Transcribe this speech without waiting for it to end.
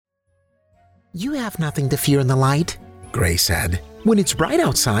You have nothing to fear in the light, Gray said. When it's bright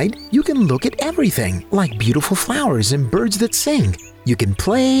outside, you can look at everything, like beautiful flowers and birds that sing. You can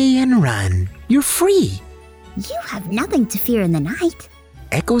play and run. You're free. You have nothing to fear in the night.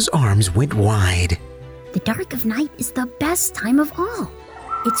 Echo's arms went wide. The dark of night is the best time of all.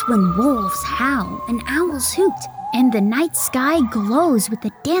 It's when wolves howl and owls hoot, and the night sky glows with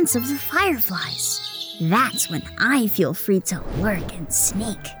the dance of the fireflies. That's when I feel free to lurk and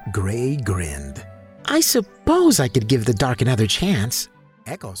sneak. Gray grinned. I suppose I could give the dark another chance.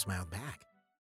 Echo smiled back.